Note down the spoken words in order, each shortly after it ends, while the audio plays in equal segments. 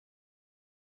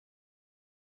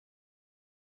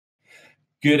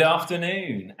Good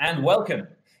afternoon and welcome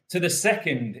to the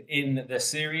second in the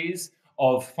series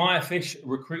of Firefish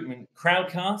Recruitment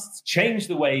Crowdcasts, Change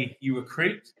the Way You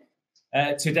Recruit.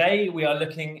 Today we are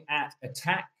looking at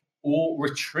attack or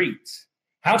retreat,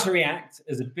 how to react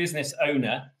as a business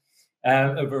owner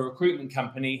of a recruitment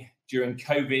company during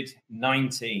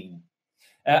COVID-19.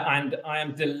 And I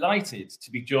am delighted to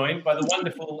be joined by the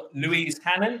wonderful Louise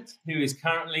Hannant, who is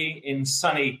currently in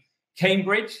sunny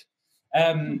Cambridge.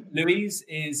 Louise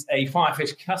is a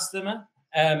Firefish customer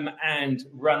and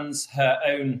runs her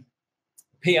own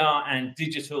PR and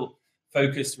digital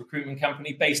focused recruitment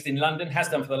company based in London, has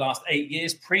done for the last 8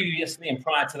 years. Previously and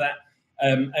prior to that,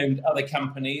 owned other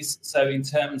companies. So in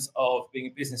terms of being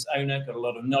a business owner, got a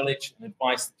lot of knowledge and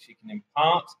advice that she can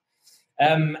impart.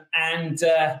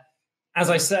 As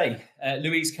I say,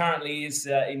 Louise currently is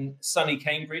in sunny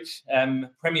Cambridge,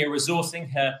 Premier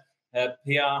Resourcing, her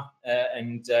PR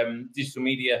and digital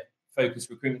media focused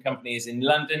recruitment company is in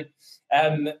London.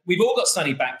 We've all got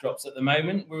sunny backdrops at the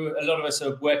moment. A lot of us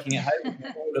are working at home,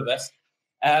 all of us.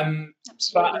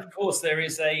 But of course, there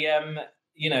is a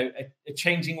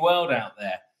changing world out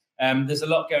there. There's a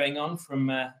lot going on from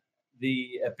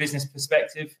the business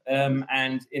perspective,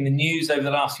 and in the news over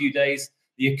the last few days,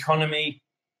 the economy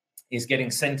is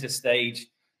getting centre stage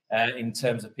in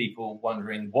terms of people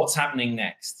wondering what's happening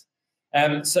next.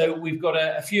 So we've got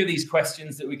a few of these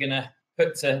questions that we're going to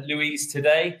put to Louise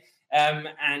today and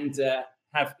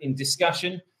have in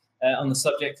discussion on the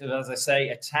subject of, as I say,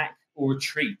 attack or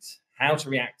retreat, how to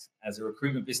react as a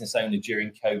recruitment business owner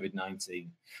during COVID-19.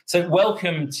 So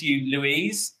welcome to you,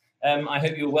 Louise. I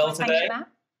hope you're well today. Thank you, Matt.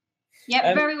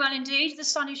 Yeah, very well indeed. The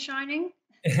sun is shining.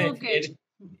 All good.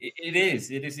 It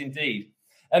is indeed.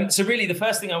 So really the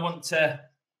first thing I want to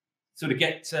sort of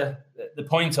get to the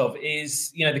point of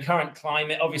is, the current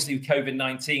climate, obviously with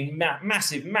COVID-19,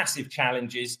 massive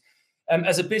challenges.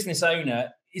 As a business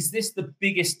owner, is this the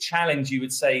biggest challenge you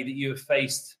would say that you have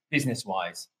faced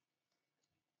business-wise?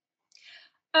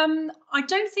 I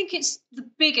don't think it's the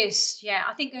biggest. Yeah,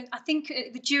 I think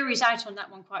the jury's out on that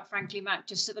one, quite frankly, Matt,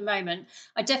 just at the moment.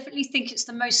 I definitely think it's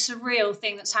the most surreal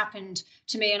thing that's happened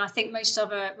to me. And I think most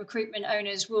other recruitment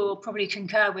owners will probably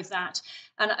concur with that.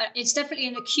 And it's definitely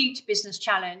an acute business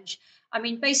challenge. I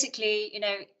mean, basically,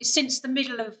 since the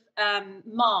middle of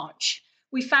March,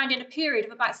 we found in a period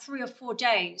of about 3 or 4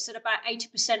 days that about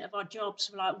 80% of our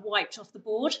jobs were wiped off the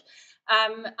board.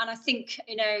 And I think,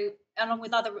 along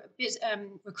with other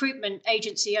recruitment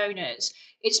agency owners,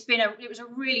 it was a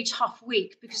really tough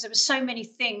week because there were so many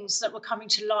things that were coming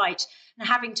to light, and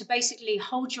having to basically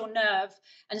hold your nerve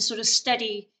and sort of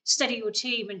steady your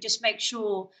team and just make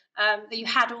sure that you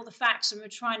had all the facts and were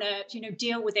trying to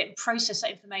deal with it and process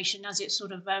that information as it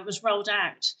sort of was rolled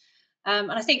out.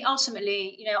 And I think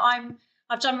ultimately,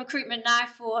 I've done recruitment now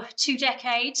for 2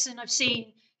 decades, and I've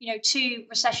seen 2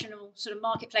 recessional sort of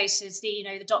marketplaces, the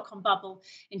dot-com bubble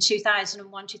in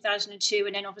 2001, 2002,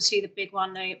 and then obviously the big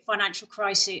one, the financial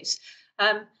crisis.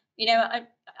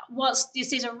 Whilst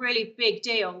this is a really big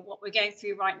deal, what we're going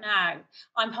through right now,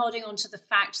 I'm holding on to the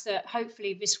fact that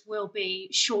hopefully this will be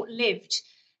short-lived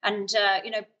and,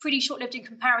 pretty short-lived in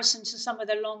comparison to some of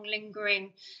the long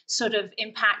lingering sort of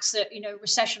impacts that,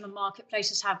 recessional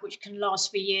marketplaces have, which can last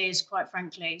for years, quite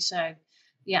frankly. So,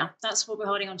 yeah, that's what we're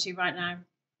holding on to right now.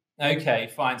 Okay,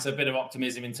 fine. So a bit of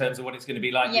optimism in terms of what it's going to be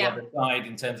like the other side,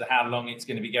 in terms of how long it's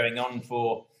going to be going on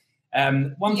for.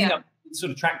 One thing I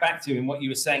sort of track back to in what you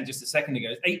were saying just a second ago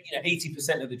is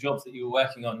 80% of the jobs that you were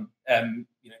working on,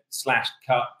 slashed,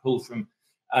 cut, pulled from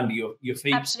under your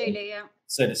feet. Absolutely, yeah.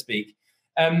 So to speak.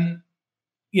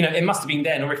 It must have been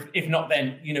then, or if not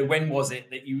then, when was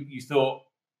it that you thought,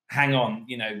 hang on,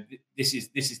 this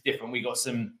is different. We got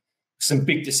some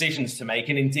big decisions to make,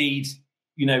 and indeed,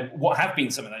 what have been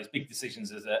some of those big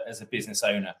decisions as a business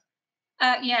owner?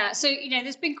 So,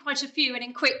 there's been quite a few, and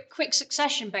in quick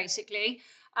succession, basically.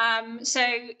 So,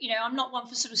 I'm not one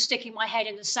for sort of sticking my head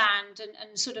in the sand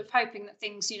and sort of hoping that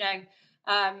things,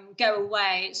 go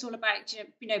away. It's all about,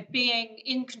 being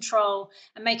in control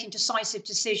and making decisive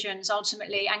decisions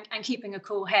ultimately, and keeping a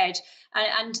cool head.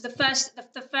 And the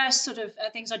first sort of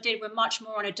things I did were much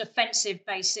more on a defensive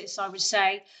basis, I would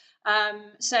say.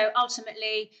 So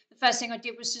ultimately, the first thing I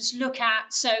did was just look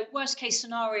at, worst case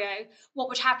scenario, what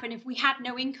would happen if we had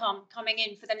no income coming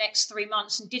in for the next 3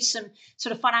 months, and did some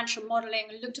sort of financial modelling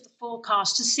and looked at the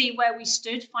forecast to see where we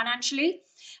stood financially,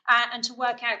 and to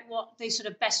work out what the sort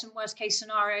of best and worst case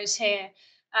scenarios here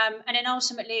And then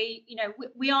ultimately,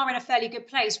 we are in a fairly good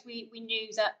place. We knew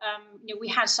that, we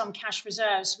had some cash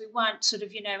reserves. We weren't sort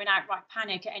of, in outright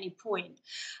panic at any point.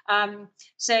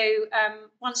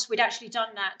 Once we'd actually done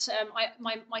that,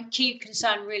 my key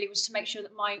concern really was to make sure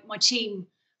that my team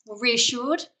were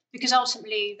reassured, because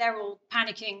ultimately they're all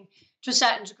panicking to a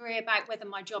certain degree about whether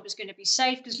my job is going to be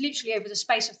safe. Because literally over the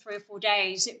space of 3 or 4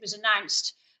 days, it was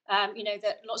announced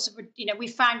that lots of, we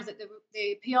found that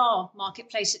the PR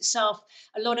marketplace itself,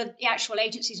 a lot of the actual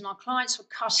agencies and our clients were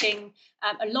cutting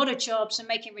a lot of jobs and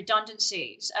making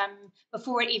redundancies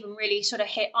before it even really sort of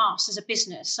hit us as a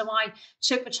business. So I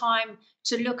took the time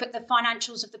to look at the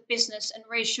financials of the business and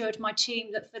reassured my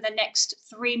team that for the next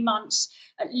 3 months,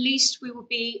 at least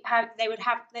they would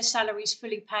have their salaries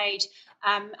fully paid,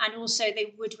 and also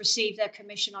they would receive their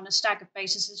commission on a staggered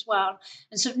basis as well.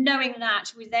 And sort of knowing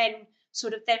that, we then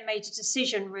made a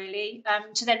decision really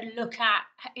to then look at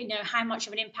how much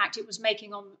of an impact it was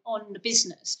making on the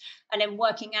business, and then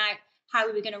working out how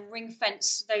we were going to ring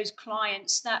fence those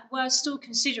clients that were still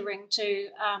considering to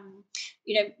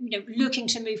looking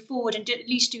to move forward and at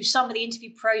least do some of the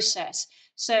interview process,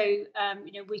 so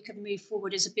we could move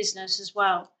forward as a business as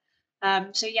well.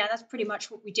 That's pretty much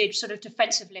what we did sort of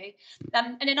defensively.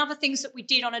 And then other things that we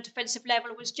did on a defensive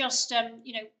level was just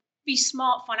be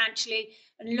smart financially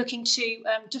and looking to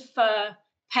defer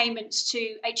payments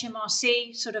to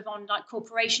HMRC, sort of on like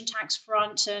corporation tax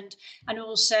front, and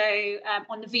also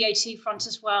on the VAT front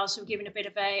as well. So we're giving a bit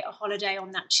of a holiday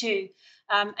on that too.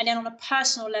 And then on a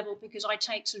personal level, because I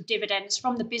take sort of dividends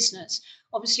from the business,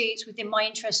 obviously it's within my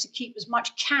interest to keep as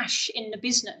much cash in the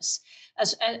business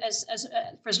as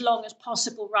for as long as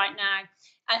possible right now,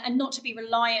 and not to be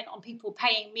reliant on people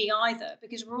paying me either,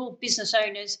 because we're all business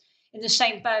owners in the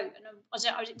same boat, and I was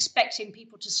expecting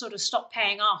people to sort of stop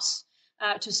paying us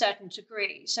to a certain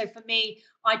degree. So for me,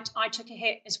 I took a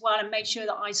hit as well and made sure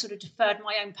that I sort of deferred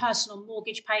my own personal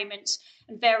mortgage payments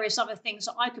and various other things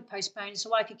that I could postpone,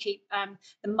 so I could keep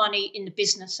the money in the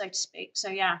business, so to speak. So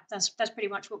yeah, that's pretty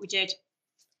much what we did.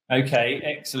 Okay,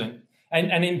 excellent.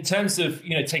 And in terms of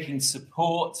taking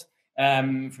support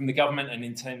from the government, and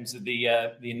in terms of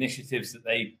the initiatives that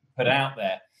they put out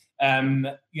there,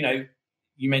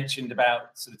 you mentioned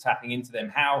about sort of tapping into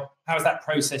them. How has that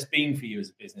process been for you as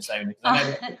a business owner? Because I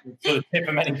know that sort of tip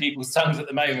of many people's tongues at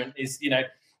the moment is,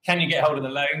 can you get hold of the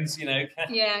loans?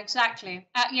 Yeah, exactly.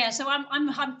 So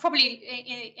I'm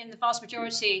probably in the vast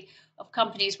majority of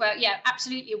companies where, yeah,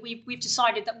 absolutely, we've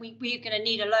decided that we're going to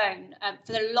need a loan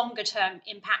for the longer term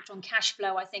impact on cash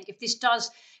flow. I think if this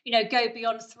does, go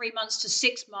beyond 3 months to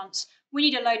 6 months, we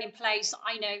need a loan in place.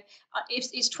 I know if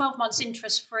it's 12 months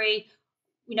interest free,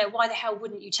 why the hell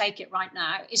wouldn't you take it right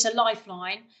now? It's a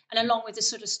lifeline. And along with the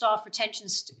sort of staff retention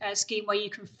scheme where you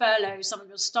can furlough some of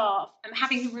your staff, and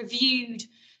having reviewed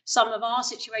some of our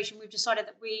situation, we've decided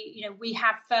that we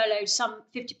have furloughed some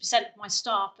 50% of my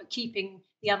staff, but keeping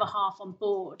the other half on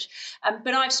board.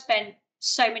 But I've spent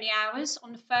so many hours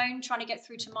on the phone trying to get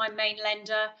through to my main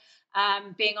lender,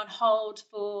 being on hold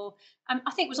for, I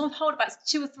think it was on hold about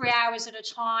 2 or 3 hours at a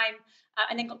time,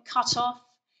 and then got cut off.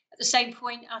 At the same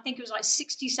point, I think it was like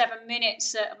 67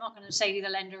 minutes. I'm not going to say who the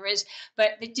lender is,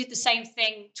 but they did the same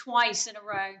thing twice in a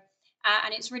row.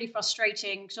 And it's really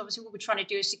frustrating, because obviously what we're trying to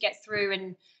do is to get through.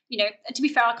 And, to be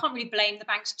fair, I can't really blame the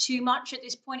banks too much at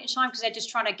this point in time, because they're just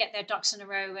trying to get their ducks in a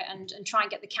row and try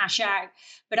and get the cash out.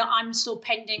 But I'm still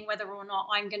pending whether or not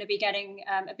I'm going to be getting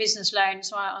a business loan.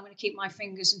 So I'm going to keep my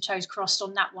fingers and toes crossed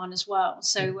on that one as well.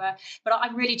 So, but I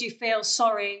really do feel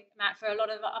sorry, Matt, for a lot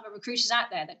of other recruiters out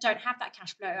there that don't have that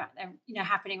cash flow out there,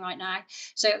 happening right now.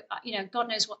 So, God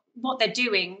knows what they're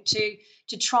doing to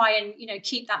try and,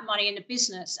 keep that money in the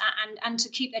business and to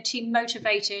keep their team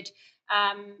motivated.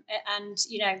 And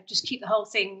just keep the whole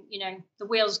thing, the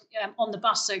wheels on the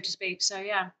bus, so to speak. So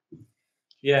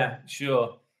yeah,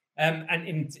 sure. And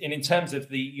in terms of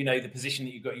the the position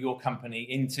that you've got your company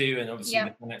into, and obviously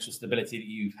the financial stability that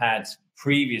you've had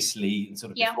previously, and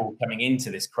sort of before coming into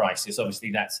this crisis,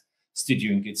 obviously that's stood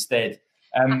you in good stead.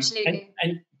 Absolutely.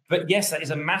 But yes, that is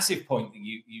a massive point that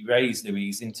you raised,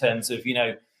 Louise, in terms of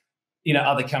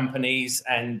other companies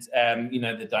and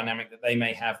the dynamic that they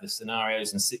may have, the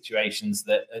scenarios and situations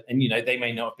that, and they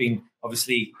may not have been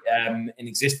obviously in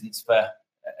existence for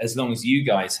as long as you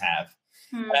guys have.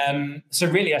 So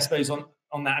really, I suppose on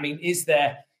that, I mean, is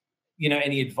there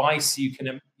any advice you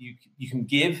can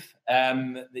give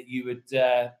that you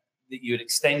would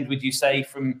extend, would you say,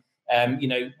 from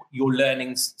your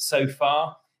learnings so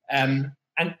far, and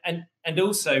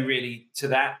also really to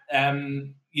that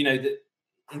that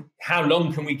how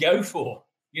long can we go for?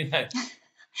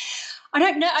 I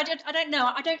don't know. I don't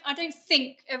know. I don't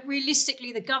think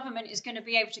realistically the government is going to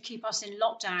be able to keep us in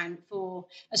lockdown for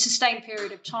a sustained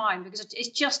period of time, because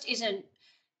it just isn't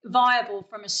viable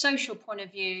from a social point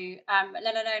of view,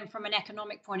 let alone from an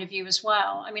economic point of view as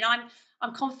well. I mean,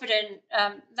 I'm confident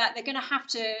that they're going to have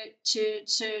to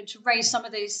raise some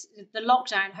of the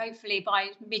lockdown, hopefully by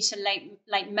mid to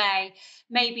late May,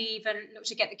 maybe even look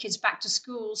to get the kids back to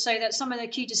school, so that some of the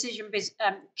key decision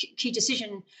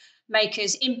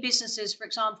makers in businesses, for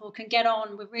example, can get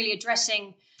on with really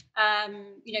addressing,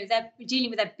 they're dealing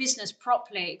with their business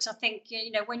properly. Because I think,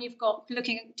 when you've got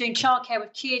doing childcare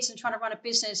with kids and trying to run a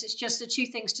business, it's just the two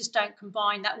things just don't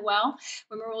combine that well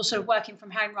when we're all sort of working from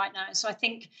home right now. So I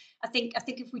think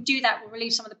if we do that, we'll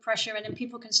relieve some of the pressure, and then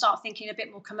people can start thinking a bit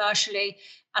more commercially.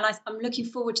 And I'm looking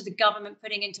forward to the government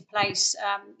putting into place,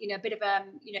 a bit of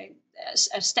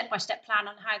a step-by-step plan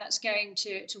on how that's going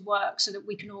to work, so that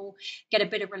we can all get a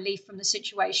bit of relief from the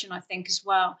situation, I think, as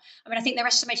well. I mean, I think they're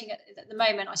estimating at the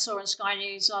moment, I saw on Sky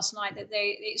News last night, that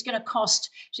it's going to cost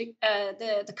the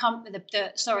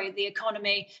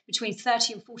economy between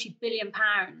 30 and 40 billion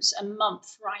pounds a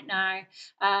month right now,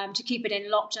 to keep it in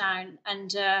lockdown.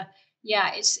 And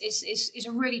it's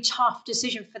a really tough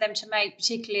decision for them to make,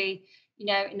 particularly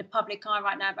in the public eye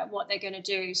right now, about what they're going to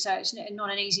do. So it's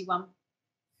not an easy one.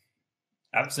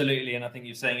 Absolutely. And I think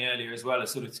you were saying earlier as well, it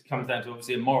sort of comes down to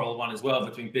obviously a moral one as well,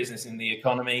 between business and the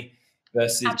economy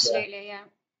versus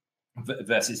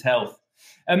versus health.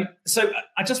 So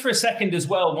I just for a second as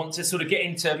well want to sort of get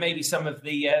into maybe some of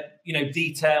the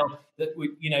detail that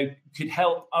could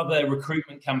help other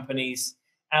recruitment companies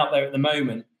out there at the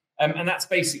moment. And that's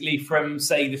basically from,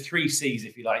 say, the 3 C's,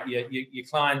 if you like, your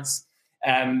clients,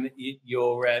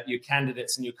 your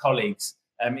candidates and your colleagues,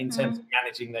 in terms of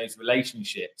managing those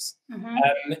relationships.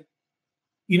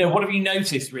 What have you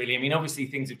noticed, really? I mean, obviously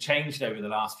things have changed over the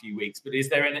last few weeks, but is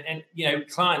there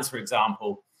clients, for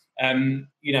example,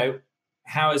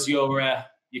 how has your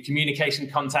communication,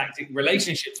 contact,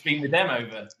 relationships been with them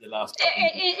over the last couple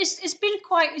of years? It's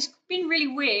been really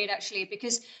weird, actually,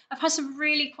 because I've had some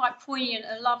really quite poignant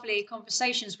and lovely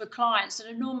conversations with clients that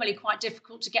are normally quite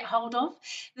difficult to get hold of.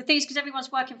 The thing is, because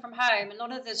everyone's working from home, a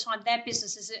lot of the time their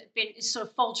businesses is sort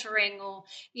of faltering, or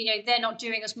they're not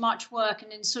doing as much work,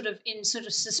 and in sort of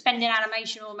suspended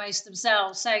animation almost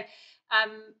themselves. So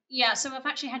so I've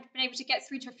actually been able to get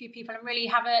through to a few people and really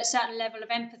have a certain level of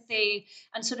empathy,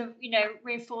 and sort of,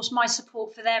 reinforce my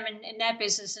support for them in their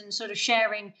business, and sort of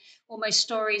sharing almost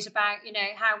stories about,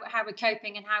 how we're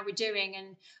coping and how we're doing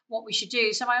and what we should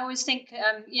do. So I always think,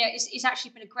 it's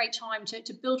actually been a great time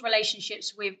to build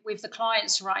relationships with the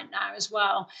clients right now as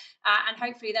well. And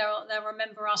hopefully they'll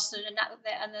remember us, and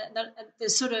the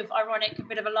sort of ironic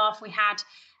bit of a laugh we had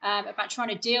about trying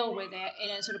to deal with it in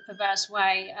a sort of perverse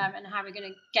way, and how we're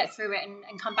going to get through it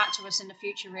and come back to us in the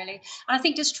future, really. And I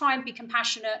think just try and be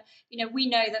compassionate. We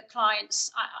know that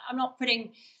clients, I'm not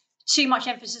putting too much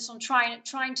emphasis on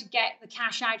trying to get the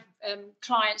cash out of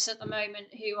clients at the moment,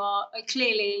 who are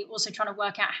clearly also trying to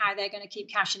work out how they're going to keep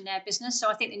cash in their business. So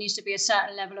I think there needs to be a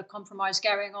certain level of compromise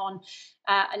going on.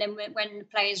 And then when the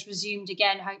play is resumed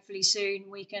again, hopefully soon,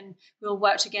 we'll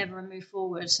work together and move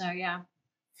forward. So, yeah.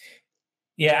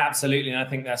 Yeah, absolutely. And I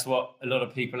think that's what a lot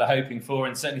of people are hoping for.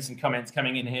 And certainly some comments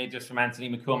coming in here just from Anthony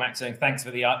McCormack saying thanks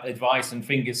for the advice and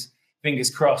fingers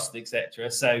crossed, etc.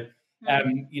 So,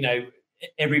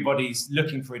 everybody's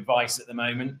looking for advice at the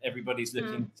moment. Everybody's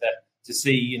looking to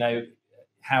see,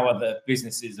 how other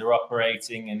businesses are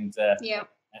operating and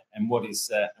what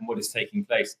is taking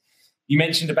place. You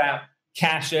mentioned about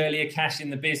cash earlier, cash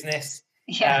in the business.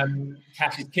 Yeah.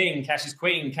 Cash is king, cash is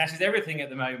queen, cash is everything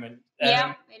at the moment.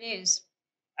 Yeah, it is.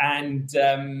 And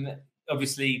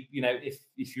obviously,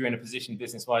 if you're in a position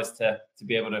business-wise to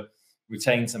be able to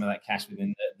retain some of that cash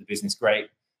within the business, great.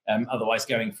 Otherwise,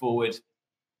 going forward,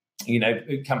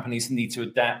 companies need to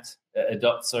adopt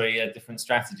different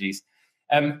strategies.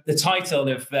 The title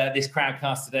of this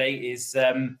Crowdcast today is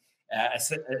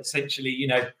essentially,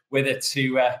 whether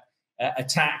to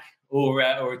attack or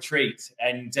retreat.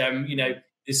 And,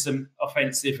 there's some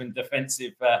offensive and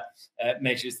defensive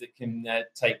measures that can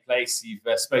take place. You've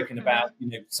spoken about,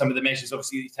 some of the measures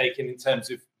obviously you've taken in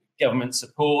terms of government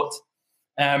support.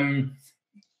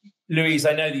 Louise,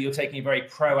 I know that you're taking a very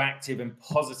proactive and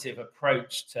positive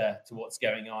approach to what's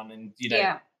going on, and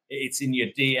it's in your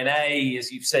DNA,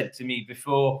 as you've said to me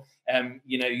before.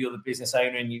 You're the business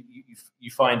owner, and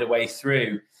you find a way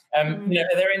through. Are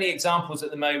there any examples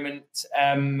at the moment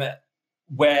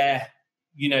where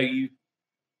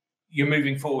you're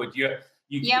moving forward? You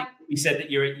said that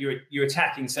you're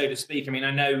attacking, so to speak. I mean,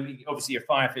 I know obviously you're a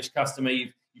Firefish customer.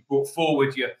 You brought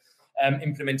forward your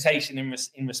implementation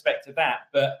in respect to that.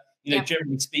 But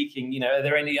generally speaking, are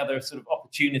there any other sort of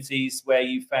opportunities where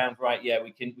you found, right,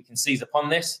 we can seize upon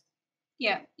this?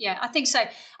 Yeah, I think so.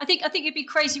 I think it'd be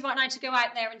crazy right now to go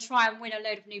out there and try and win a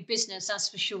load of new business. That's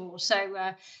for sure. So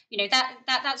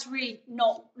that's really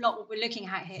not what we're looking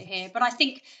at here. But I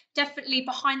think definitely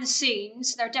behind the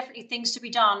scenes there are definitely things to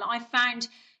be done. I found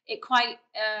it quite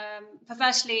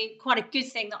perversely quite a good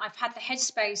thing that I've had the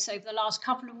headspace over the last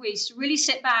couple of weeks to really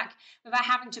sit back without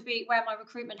having to wear my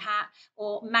recruitment hat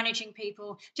or managing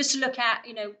people, just to look at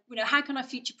how can I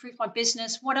future-proof my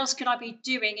business? What else could I be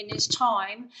doing in this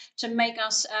time to make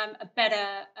us a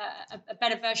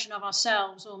better version of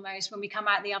ourselves almost when we come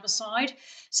out the other side?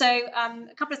 So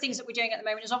a couple of things that we're doing at the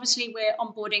moment is obviously we're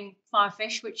onboarding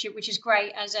Firefish, which is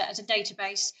great as a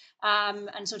database,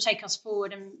 and sort of take us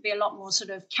forward and be a lot more sort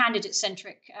of candidate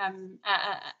centric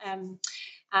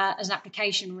as an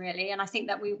application, really. And I think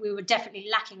that we were definitely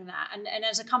lacking that. And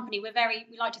as a company, we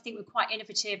like to think we're quite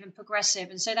innovative and progressive.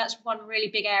 And so that's one really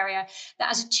big area that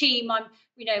as a team,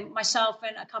 myself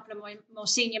and a couple of my more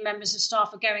senior members of staff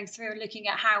are going through and looking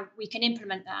at how we can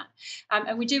implement that.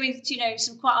 And we're doing,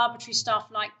 some quite arbitrary stuff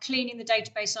like cleaning the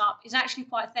database up is actually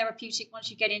quite therapeutic once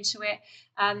you get into it.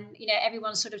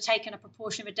 Everyone's sort of taken a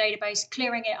proportion of a database,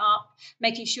 clearing it up,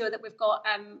 making sure that we've got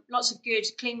lots of good,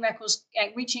 clean records,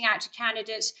 reaching out to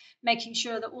candidates, making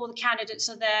sure that all the candidates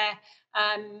are there,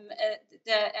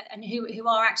 and who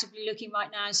are actively looking right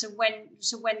now. So when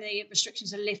the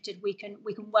restrictions are lifted, we can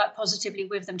work positively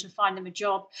with them to find them a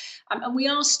job. And we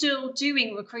are still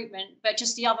doing recruitment, but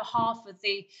just the other half of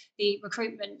the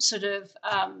recruitment sort of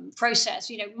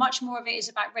process. Much more of it is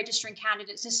about registering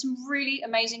candidates. There's some really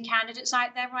amazing candidates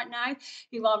out there right now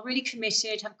who are really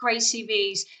committed, have great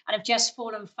CVs, and have just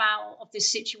fallen foul of this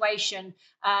situation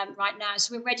right now.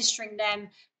 So we're registering them,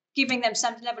 giving them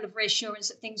some level of reassurance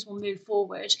that things will move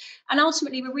forward. And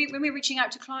ultimately, when we're reaching out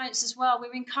to clients as well,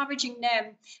 we're encouraging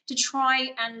them to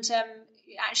try and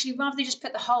actually, rather than just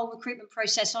put the whole recruitment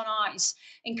process on ice,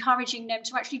 encouraging them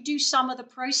to actually do some of the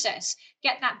process,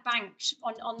 get that banked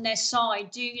on their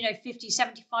side, do 50,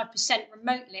 75%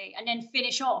 remotely, and then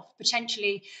finish off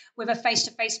potentially with a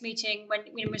face-to-face meeting when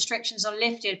restrictions are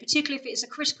lifted, particularly if it's a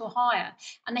critical hire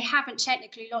and they haven't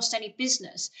technically lost any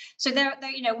business. So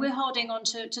we're holding on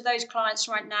to those clients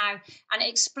right now and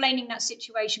explaining that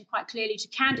situation quite clearly to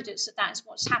candidates that is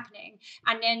what's happening,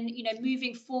 and then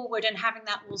moving forward and having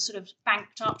that all sort of banked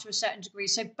up to a certain degree,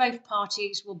 so both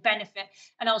parties will benefit,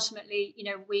 and ultimately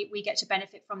we get to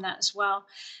benefit from that as well.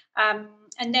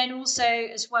 And then also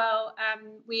as well,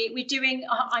 we're doing,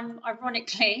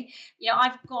 ironically,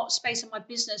 I've got space in my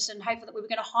business and hopeful that we were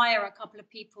going to hire a couple of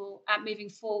people moving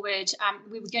forward.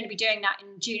 We were going to be doing that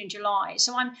in June and July.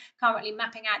 So I'm currently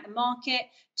mapping out the market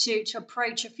to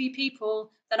approach a few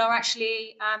people that are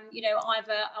actually,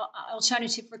 either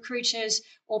alternative recruiters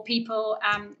or people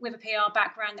with a PR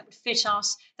background that would fit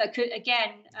us, that could,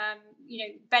 again,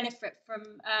 benefit from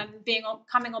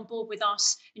coming on board with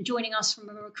us and joining us from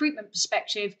a recruitment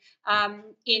perspective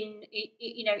in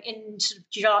sort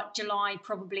of July,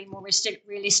 probably more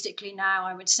realistically now,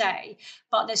 I would say.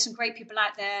 But there's some great people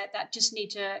out there that just need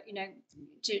to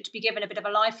be given a bit of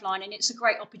a lifeline, and it's a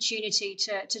great opportunity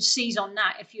to seize on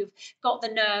that if you've got the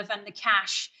nerve and the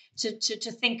cash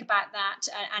to think about that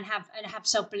and have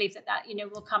self-belief that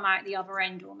will come out the other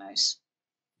end almost.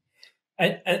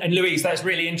 And Louise, that's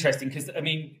really interesting because, I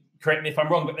mean, correct me if I'm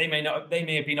wrong, but they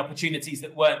may have been opportunities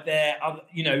that weren't there,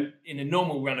 in a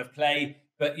normal run of play.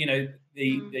 But,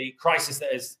 the crisis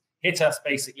that has hit us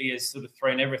basically has sort of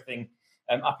thrown everything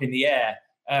up in the air.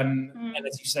 And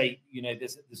as you say,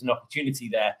 there's an opportunity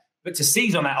there. But to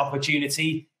seize on that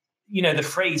opportunity, the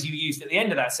phrase you used at the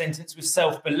end of that sentence was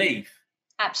self-belief.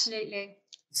 Absolutely.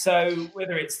 So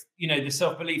whether it's, the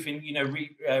self-belief in,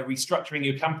 restructuring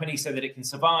your company so that it can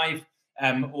survive,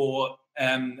 or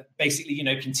basically,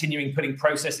 continuing putting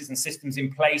processes and systems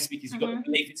in place because you've got the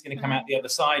belief it's going to come out the other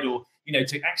side, or,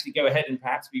 to actually go ahead and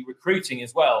perhaps be recruiting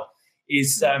as well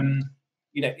is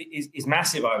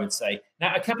massive, I would say.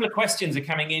 Now, a couple of questions are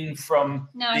coming in from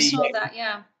I saw that,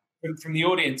 yeah. From the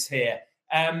audience here.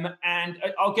 And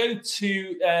I'll go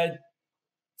to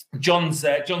John's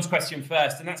question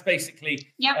first, and that's basically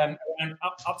around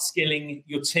upskilling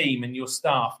your team and your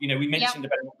staff. We mentioned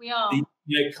about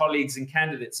the colleagues and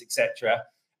candidates, etc.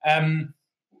 I've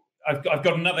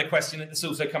got another question that's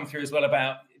also come through as well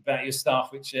about your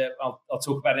staff, which I'll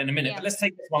talk about in a minute. But let's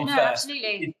take this one first.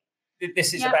 Absolutely.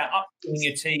 This is about upskilling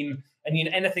your team and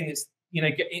anything that's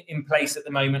in place at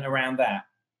the moment around that.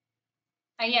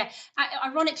 Yeah,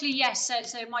 ironically, yes.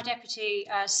 So my deputy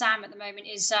Sam at the moment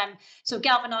is sort of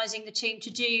galvanising the team to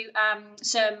do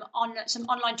some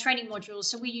online training modules.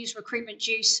 So we use Recruitment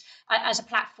Juice as a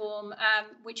platform,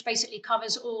 which basically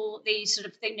covers all these sort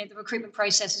of the recruitment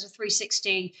process as a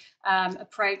 360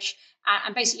 approach.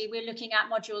 And basically, we're looking at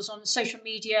modules on social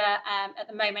media at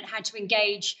the moment, how to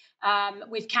engage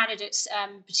with candidates,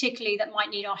 particularly that might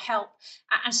need our help.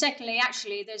 And secondly,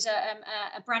 actually, there's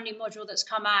a brand new module that's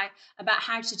come out about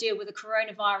how to deal with the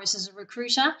coronavirus as a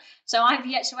recruiter. So I've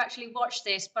yet to actually watch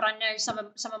this, but I know some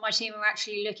of my team are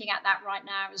actually looking at that right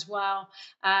now as well.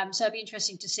 So it'll be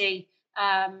interesting to see,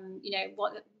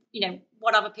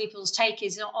 what other people's take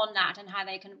is on that and how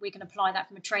we can apply that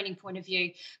from a training point of view.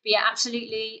 But yeah,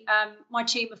 absolutely. My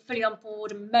team are fully on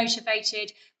board and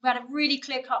motivated. We've had a really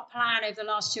clear-cut plan over the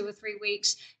last 2 or 3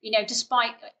 weeks.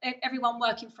 Despite everyone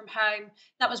working from home,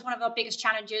 that was one of our biggest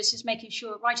challenges, is making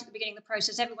sure right at the beginning of the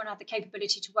process, everyone had the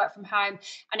capability to work from home.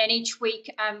 And then each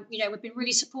week, we've been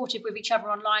really supportive with each other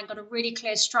online, got a really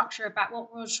clear structure about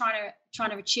what we're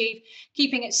trying to achieve,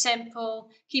 keeping it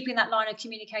simple, keeping that line of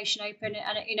communication open.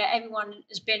 And, everyone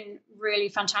has been really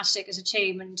fantastic as a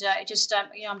team. And I'm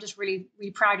just really,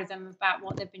 really proud of them about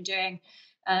what they've been doing.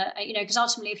 Because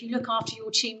ultimately, if you look after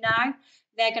your team now,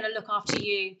 they're going to look after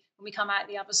you when we come out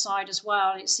the other side as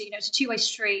well. It's a two-way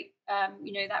street.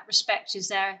 That respect is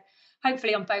there,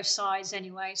 hopefully on both sides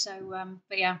anyway. So,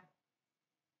 but yeah.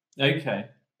 Okay,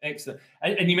 excellent.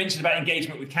 And you mentioned about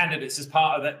engagement with candidates as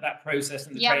part of that process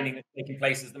and the training that's taking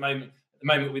place at the moment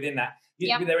within that.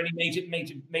 Were there any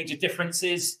major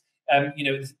differences? That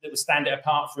would stand it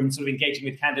apart from sort of engaging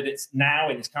with candidates now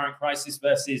in this current crisis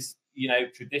versus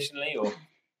traditionally, or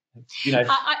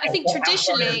I think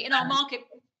traditionally in our market.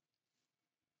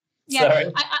 Yeah,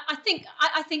 I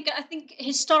think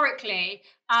historically,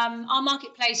 our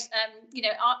marketplace,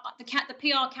 the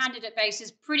PR candidate base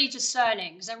is pretty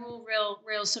discerning, because they're all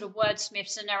real sort of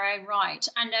wordsmiths in their own right,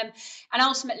 and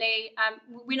ultimately,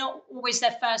 we're not always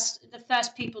the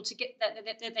first people to get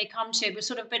that they come to. We're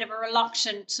sort of a bit of a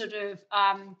reluctant sort of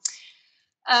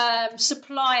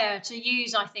supplier to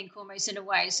use, I think, almost in a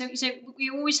way. So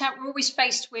we're always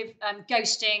faced with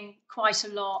ghosting quite a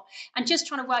lot, and just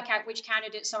trying to work out which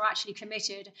candidates are actually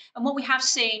committed. And what we have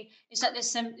seen is that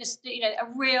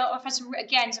I've had some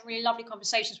really lovely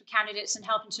conversations with candidates, and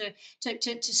helping to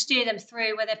steer them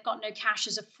through where they've got no cash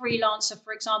as a freelancer,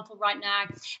 for example, right now,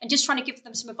 and just trying to give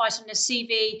them some advice on their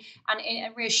CV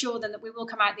and reassure them that we will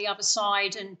come out the other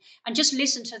side, and just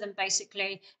listen to them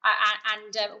basically,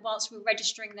 whilst we're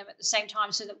registering them at the same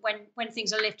time, so that when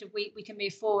things are lifted, we can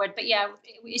move forward. But yeah,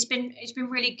 it's been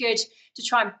really good to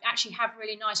try and actually have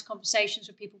really nice conversations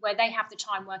with people where they have the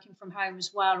time working from home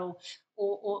as well,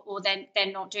 or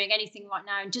they're not doing anything right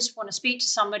now and just want to speak to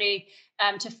somebody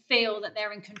to feel that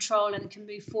they're in control and can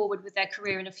move forward with their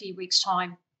career in a few weeks'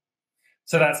 time.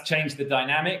 So that's changed the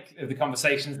dynamic of the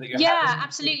conversations that you're having? Yeah,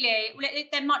 absolutely.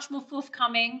 They're much more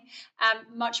forthcoming,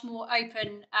 much more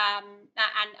open,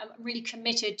 and really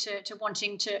committed to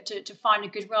wanting to find a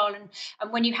good role. And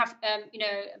when you have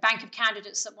a bank of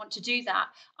candidates that want to do that,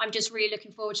 I'm just really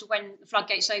looking forward to when the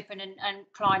floodgates open and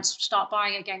clients start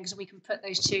buying again, because we can put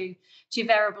those two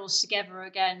variables together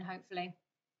again, hopefully.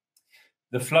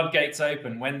 The floodgates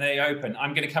open. When they open,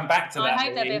 I'm going to come back to that. I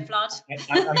hope there'll be a flood.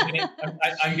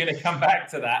 I'm going to come back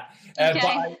to that.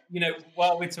 Okay. But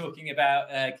while we're talking about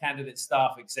candidate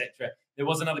staff, etc., there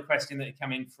was another question that had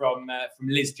come in from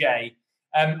Liz J,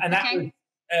 and that was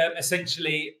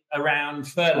essentially around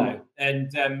furlough,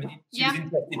 and she was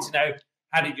interested to know,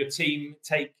 how did your team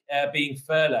take being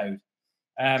furloughed?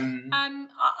 As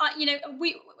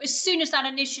soon as that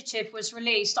initiative was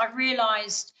released, I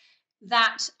realised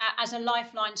that as a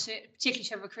lifeline particularly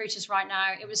to recruiters right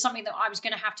now, it was something that I was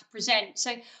going to have to present. So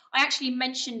I actually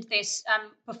mentioned this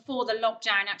before the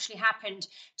lockdown actually happened,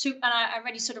 and I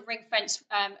already sort of ring-fenced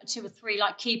 2 or 3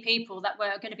 key people that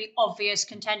were going to be obvious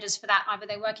contenders for that. Either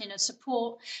they work in a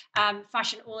support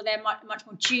fashion, or they're much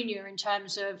more junior in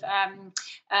terms of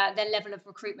their level of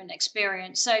recruitment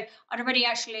experience. So I'd already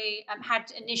actually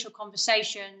had initial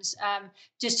conversations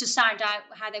just to sound out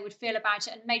how they would feel about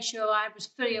it, and made sure I was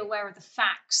fully aware of the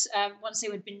facts once they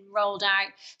had been rolled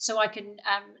out, so I can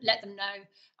let them know.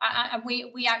 And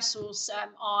we outsource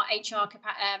our HR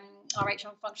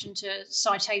function to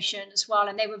Citation as well,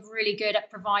 and they were really good at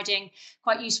providing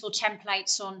quite useful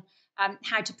templates on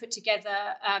how to put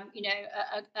together,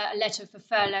 a letter for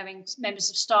furloughing members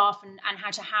of staff, and how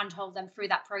to handhold them through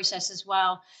that process as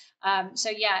well. So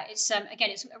yeah, it's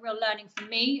it's a real learning for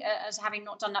me as having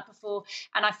not done that before,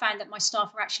 and I found that my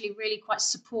staff are actually really quite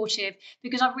supportive,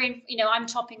 because I'm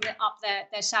topping up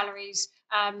their salaries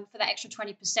for that extra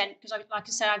 20%, because like I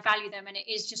said, I value them, and it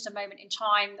is just a moment in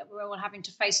time that we're all having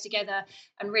to face together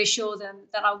and reassure them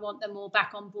that I want them all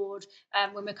back on board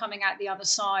when we're coming out the other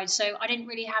side. So I didn't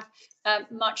really have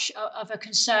much of a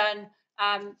concern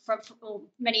or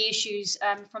many issues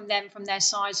from their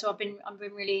side. So I've been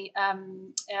really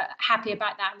happy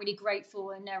about that, and really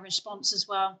grateful in their response as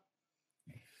well.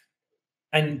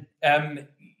 And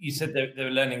you said there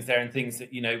were learnings there and things that,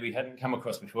 we hadn't come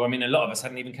across before. I mean, a lot of us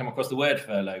hadn't even come across the word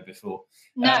furlough before.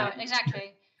 No,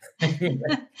 exactly. and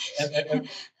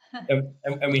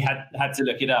we had to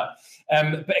look it up.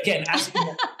 But again,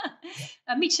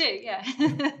 me too, yeah.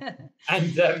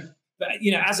 And but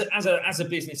as a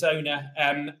business owner,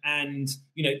 and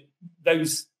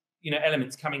those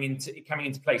elements coming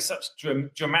into place, such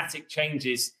dramatic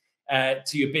changes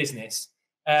to your business.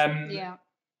 Yeah.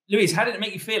 Louise, how did it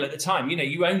make you feel at the time?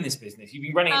 You own this business. You've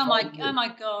been running it. Oh my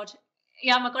God.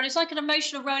 Yeah, oh my God, it's like an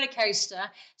emotional roller coaster.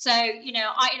 So,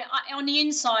 I on the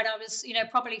inside, I was,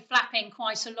 probably flapping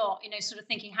quite a lot, sort of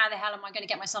thinking, how the hell am I going to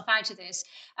get myself out of this?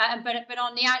 But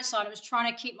on the outside, I was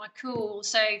trying to keep my cool.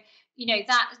 So,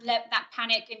 that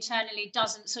panic internally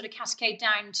doesn't sort of cascade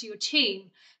down to your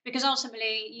team, because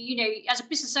ultimately, as a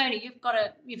business owner, you've got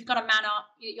to man up.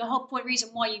 Your whole reason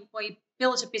why you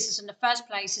built a business in the first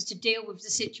place is to deal with the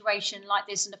situation like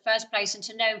this in the first place, and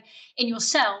to know in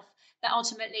yourself that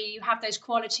ultimately you have those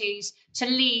qualities to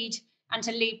lead, and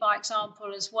to lead by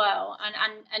example as well.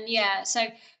 And yeah, so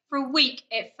for a week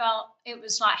it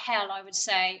was like hell, I would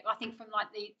say. I think from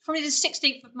probably the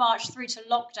 16th of March through to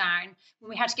lockdown, when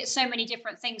we had to get so many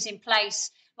different things in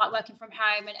place, like working from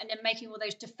home, and then making all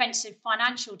those defensive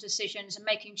financial decisions, and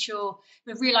making sure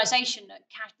the realization that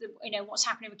what's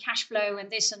happening with cash flow and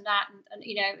this and that, and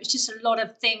it's just a lot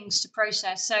of things to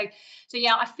process. So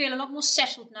yeah, I feel a lot more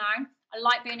settled now. I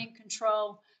like being in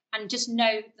control and just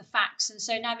know the facts. And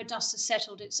so now the dust has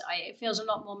settled, it feels a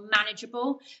lot more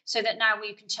manageable, so that now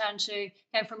we can turn to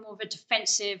going from more of a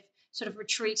defensive sort of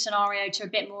retreat scenario to a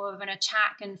bit more of an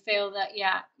attack, and feel that,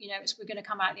 we're going to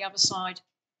come out the other side.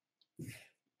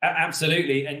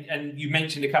 Absolutely. And you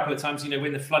mentioned a couple of times,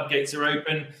 when the floodgates are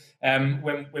open,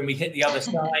 when we hit the other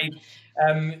side,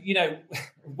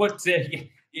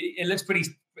 it looks pretty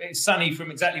sunny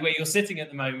from exactly where you're sitting at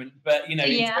the moment. But,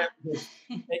 yeah.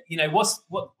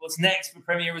 what's next for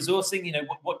Premier Resourcing?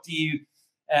 What do you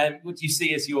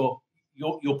see as your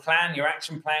plan, your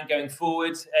action plan going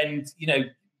forward? And,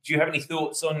 do you have any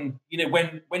thoughts on,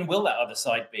 when will that other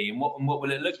side be, and what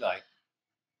will it look like?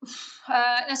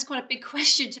 That's quite a big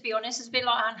question, to be honest. It's a bit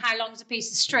like, on how long is a piece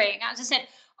of string. As I said,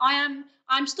 I'm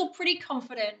still pretty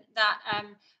confident that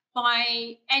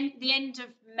by the end of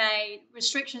May,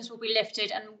 restrictions will be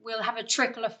lifted, and we'll have a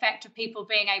trickle effect of people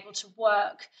being able to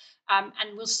work.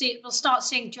 And we'll start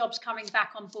seeing jobs coming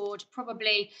back on board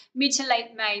probably mid to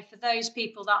late May, for those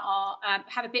people that are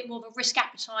have a bit more of a risk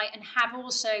appetite and have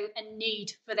also a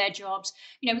need for their jobs.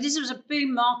 This was a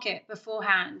boom market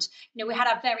beforehand. We had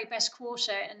our very best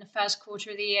quarter in the first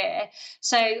quarter of the year.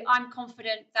 So I'm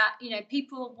confident that,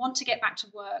 people want to get back to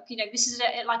work. This is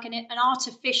like an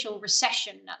artificial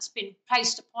recession that's been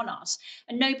placed upon us,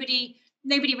 and nobody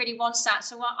really wants that.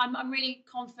 So I'm really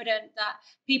confident that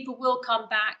people will come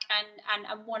back and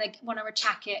want to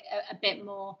attack it a bit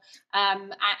more.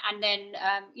 And then,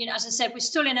 as I said, we're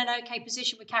still in an okay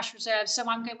position with cash reserves. So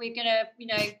we're going to,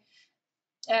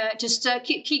 just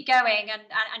keep going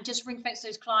and just ring fence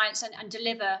those clients and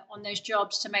deliver on those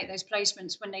jobs to make those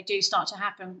placements when they do start to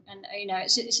happen. And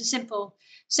it's a simple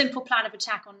plan of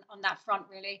attack on that front,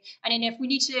 really. And then if we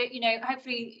need to,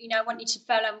 hopefully, I won't need to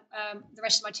furlough the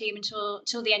rest of my team until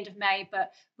the end of May,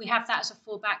 but we have that as a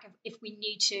fallback if we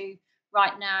need to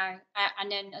right now.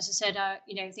 And then, as I said,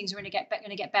 things are going to get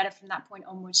better from that point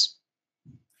onwards.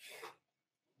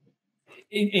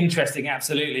 Interesting,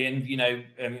 absolutely, and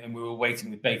and we were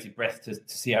waiting with bated breath to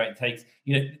see how it takes.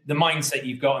 The mindset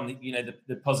you've got, and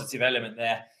the positive element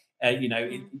there,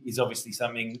 is obviously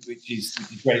something which is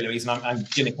great, Louise, and I'm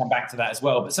going to come back to that as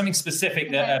well. But something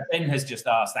specific that Ben has just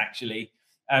asked actually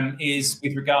is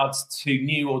with regards to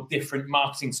new or different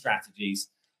marketing strategies,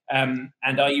 and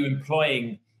are you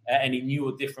employing any new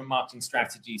or different marketing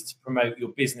strategies to promote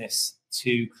your business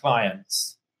to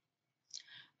clients?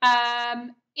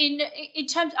 In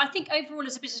terms, I think overall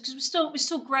as a business, because we're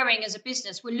still growing as a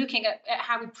business, we're looking at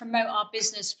how we promote our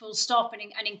business full stop and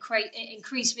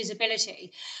increase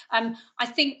visibility. I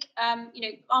think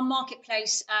our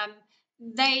marketplace,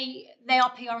 they are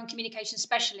PR and communication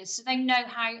specialists, so they know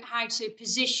how to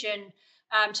position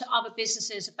to other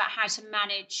businesses about how to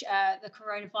manage the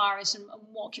coronavirus and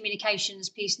what communications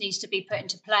piece needs to be put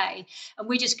into play. And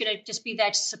we're just going to just be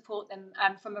there to support them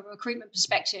from a recruitment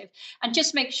perspective, and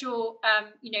just make sure,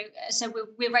 so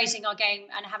we're raising our game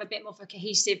and have a bit more of a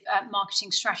cohesive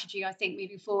marketing strategy, I think,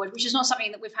 moving forward, which is not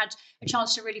something that we've had a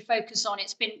chance to really focus on.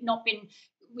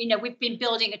 We've been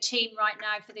building a team right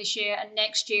now for this year, and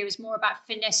next year is more about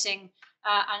finessing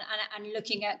and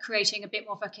looking at creating a bit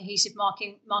more of a cohesive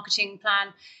marketing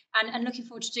plan, and looking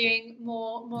forward to doing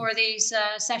more of these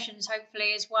sessions,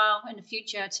 hopefully, as well in the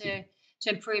future to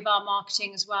improve our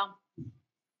marketing as well.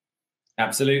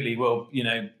 Absolutely. Well,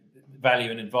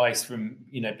 value and advice from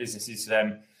businesses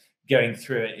going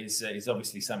through it is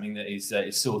obviously something that is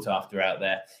sought after out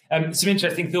there. Some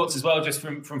interesting thoughts as well, just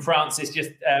from Francis. Just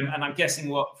and I'm guessing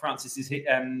what Francis is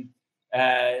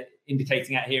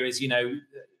indicating at here is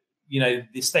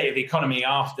the state of the economy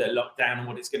after lockdown and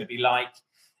what it's going to be like.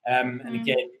 And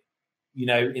again,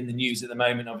 in the news at the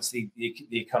moment, obviously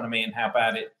the economy and how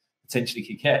bad it potentially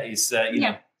could get is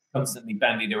constantly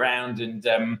bandied around, and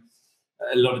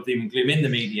a lot of doom and gloom in the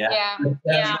media.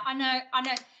 I know.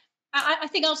 I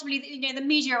think ultimately, the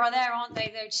media are there, aren't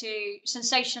they, though, to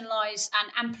sensationalise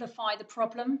and amplify the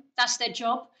problem. That's their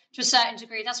job to a certain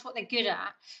degree. That's what they're good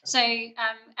at. So, and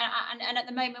at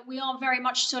the moment, we are very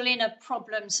much still in a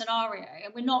problem scenario,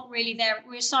 and we're not really there.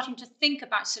 We're starting to think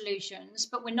about solutions,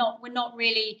 but we're not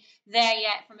really there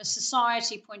yet from a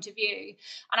society point of view.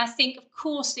 And I think, of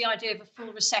course, the idea of a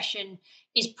full recession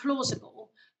is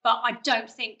plausible, but I don't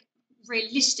think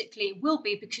realistically it will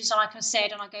be, because, like I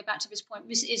said, and I go back to this point,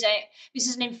 this is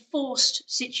an enforced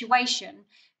situation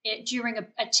during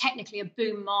technically a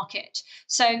boom market.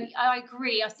 So I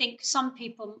agree. I think some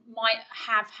people might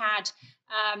have had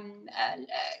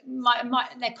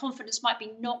their confidence might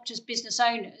be knocked as business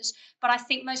owners, but I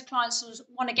think most clients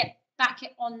want to get back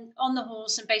on the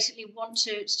horse and basically want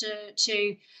to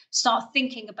start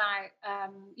thinking about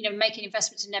making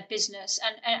investments in their business,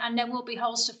 and there will be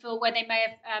holes to fill where they may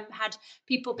have had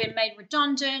people been made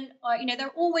redundant, or there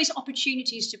are always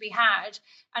opportunities to be had,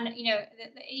 and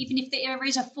even if there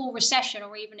is a full recession,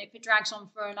 or even if it drags on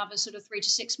for another sort of 3 to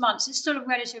 6 months, it's still a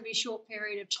relatively short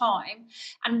period of time,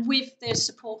 and with the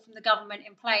support from the government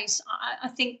in place, I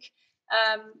think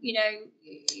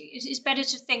it's better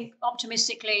to think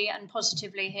optimistically and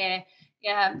positively here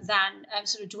than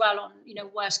sort of dwell on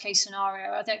worst case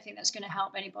scenario. I don't think that's going to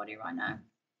help anybody right now.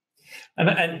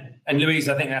 And Louise,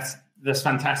 I think that's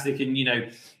fantastic, and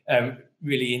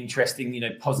really interesting,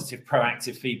 positive,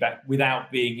 proactive feedback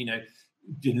without being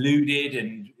deluded,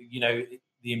 and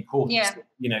the importance of,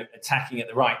 attacking at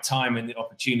the right time and the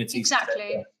opportunities.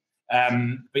 Exactly.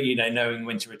 But knowing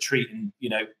when to retreat and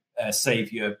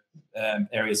save your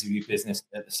areas of your business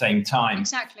at the same time.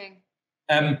 Exactly.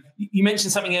 You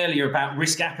mentioned something earlier about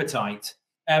risk appetite.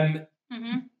 Do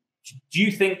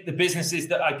you think the businesses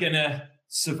that are going to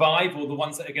survive, or the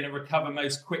ones that are going to recover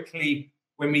most quickly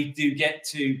when we do get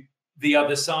to the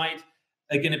other side,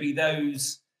 are going to be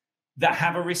those that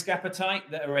have a risk appetite,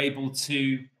 that are able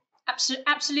to?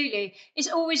 Absolutely. It's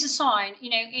always a sign,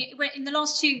 in the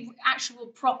last 2 actual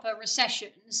proper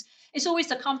recessions, it's always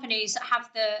the companies that have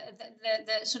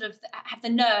the sort of have the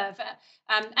nerve,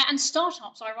 and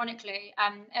startups, ironically,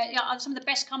 are some of the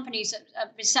best companies that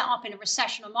have been set up in a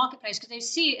recession or marketplace, because they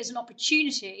see it as an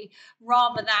opportunity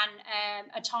rather than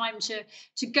a time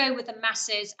to go with the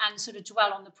masses and sort of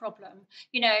dwell on the problem,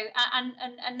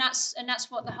 and that's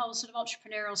what the whole sort of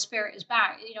entrepreneurial spirit is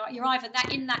about. You're either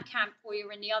in that camp or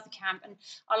you're in the other camp, and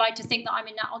I like to think that I'm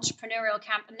in that entrepreneurial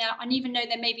camp. And even though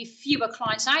there may be fewer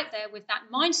clients out there with that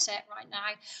mindset right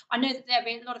now, I know that there'll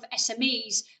be a lot of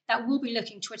SMEs that will be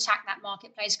looking to attack that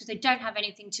marketplace because they don't have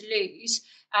anything to lose,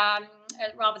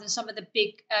 rather than some of the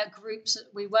big groups that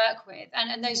we work with,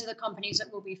 and those are the companies that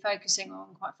we'll be focusing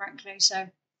on, quite frankly. So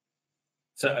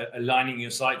aligning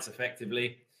your sights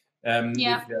effectively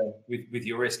with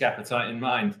your risk appetite in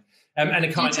mind, and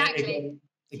a kind of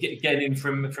again in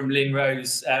from Lynn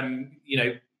Rose,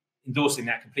 endorsing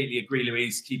that. Completely agree,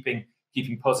 Louise. Keeping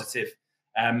positive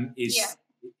is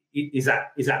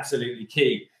absolutely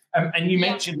key. And you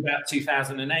mentioned about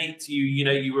 2008.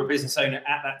 You were a business owner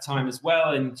at that time as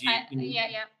well, and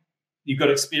you got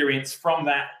experience from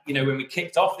that. When we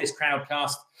kicked off this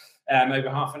crowdcast over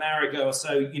half an hour ago or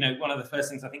so, one of the first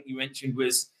things I think you mentioned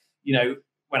was,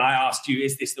 when I asked you,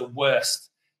 is this the worst,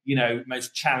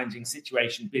 most challenging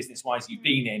situation business-wise you've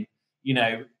been in?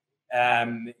 You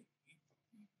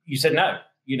said no.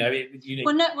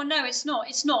 Well, no, it's not.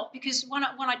 It's not, because when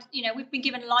I, we've been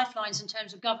given lifelines in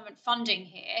terms of government funding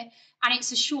here, and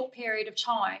it's a short period of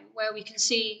time where we can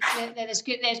see that there's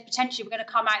potentially we're going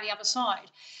to come out the other side.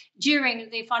 During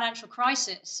the financial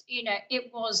crisis,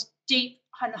 it was deep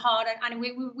and hard, and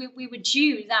we were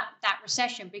due that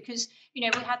recession, because we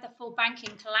had the full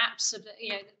banking collapse of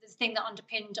the thing that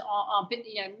underpinned our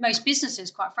most businesses,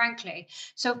 quite frankly.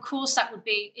 So of course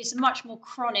it's a much more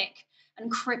chronic and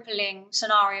crippling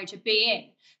scenario to be in.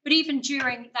 But even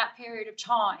during that period of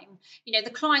time,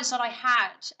 the clients that I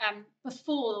had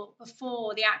before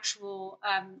the actual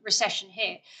recession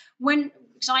hit,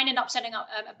 because I ended up setting up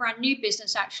a brand new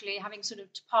business, actually, having sort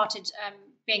of departed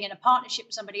being in a partnership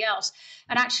with somebody else.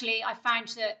 And actually, I found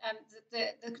that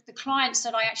the clients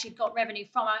that I actually got revenue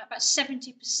from, about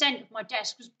 70% of my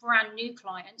desk was brand new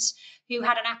clients who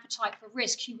had an appetite for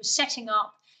risk, who were setting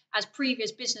up as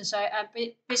previous business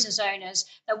owners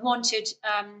that wanted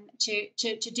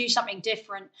to do something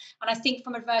different. And I think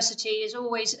from adversity is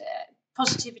always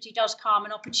positivity does come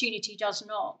and opportunity does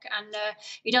knock. And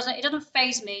it doesn't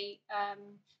faze me,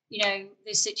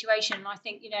 this situation. And I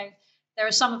think there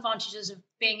are some advantages of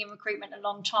being in recruitment a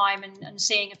long time and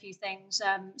seeing a few things.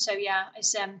 So yeah,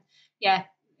 it's I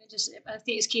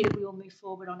think it's key that we all move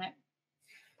forward on it.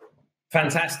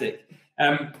 Fantastic.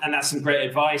 And that's some great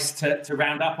advice to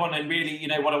round up on. And really,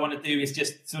 what I want to do is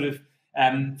just sort of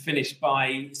finish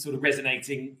by sort of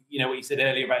resonating, what you said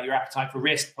earlier about your appetite for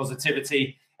risk,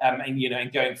 positivity,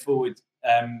 and going forward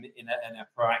in a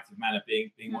proactive manner,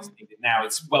 being what's needed now.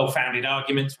 It's well-founded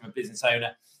arguments from a business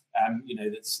owner,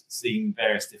 that's seen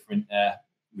various different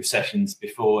recessions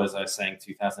before, as I was saying,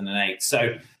 2008.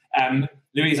 So,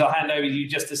 Louise, I'll hand over to you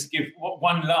just to give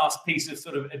one last piece of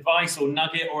sort of advice or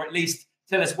nugget, or at least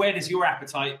tell us, where does your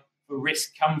appetite for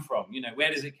risk come from?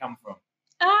 Where does it come from?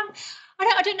 I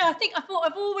don't know. I think I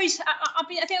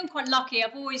think I'm quite lucky.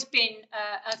 I've always been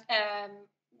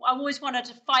I always wanted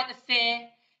to fight the fear,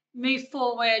 move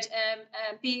forward,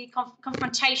 be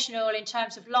confrontational in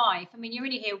terms of life. I mean, you're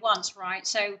only here once, right?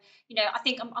 So I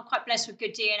think I'm quite blessed with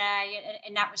good DNA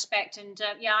in that respect. And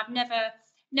I've never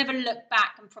looked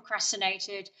back and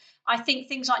procrastinated. I think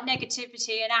things like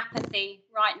negativity and apathy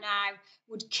right now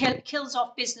would kills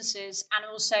off businesses and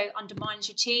also undermines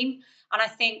your team. And I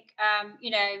think I'm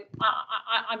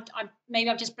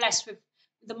just blessed with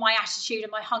my attitude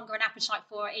and my hunger and appetite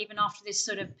for it, even after this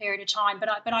sort of period of time.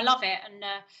 But I love it, and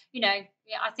I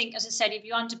think, as I said, if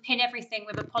you underpin everything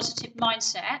with a positive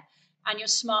mindset and you're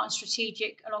smart and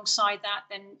strategic alongside that,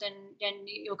 then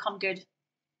you'll come good.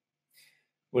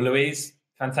 Well, Louise,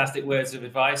 fantastic words of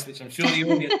advice, which I'm sure the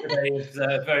audience today has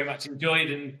very much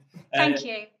enjoyed and thank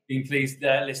you. Been pleased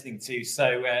listening to.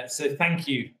 So thank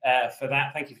you for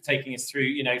that. Thank you for taking us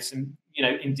through, some,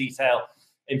 in detail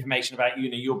information about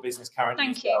your business currently.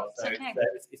 Thank you. So okay.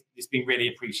 It's been really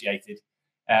appreciated.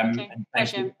 Okay. And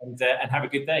thank you, and have a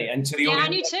good day. And to the audience,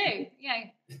 and you too. Yeah,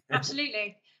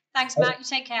 absolutely. Thanks, Matt. You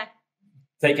take care.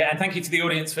 Take care, and thank you to the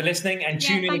audience for listening. And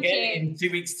tune in again in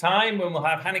 2 weeks' time when we'll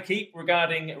have Hannah Keep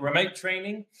regarding remote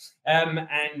training, and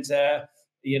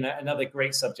another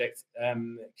great subject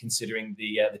considering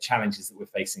the challenges that we're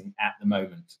facing at the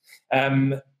moment.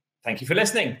 Thank you for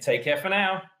listening. Take care for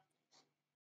now.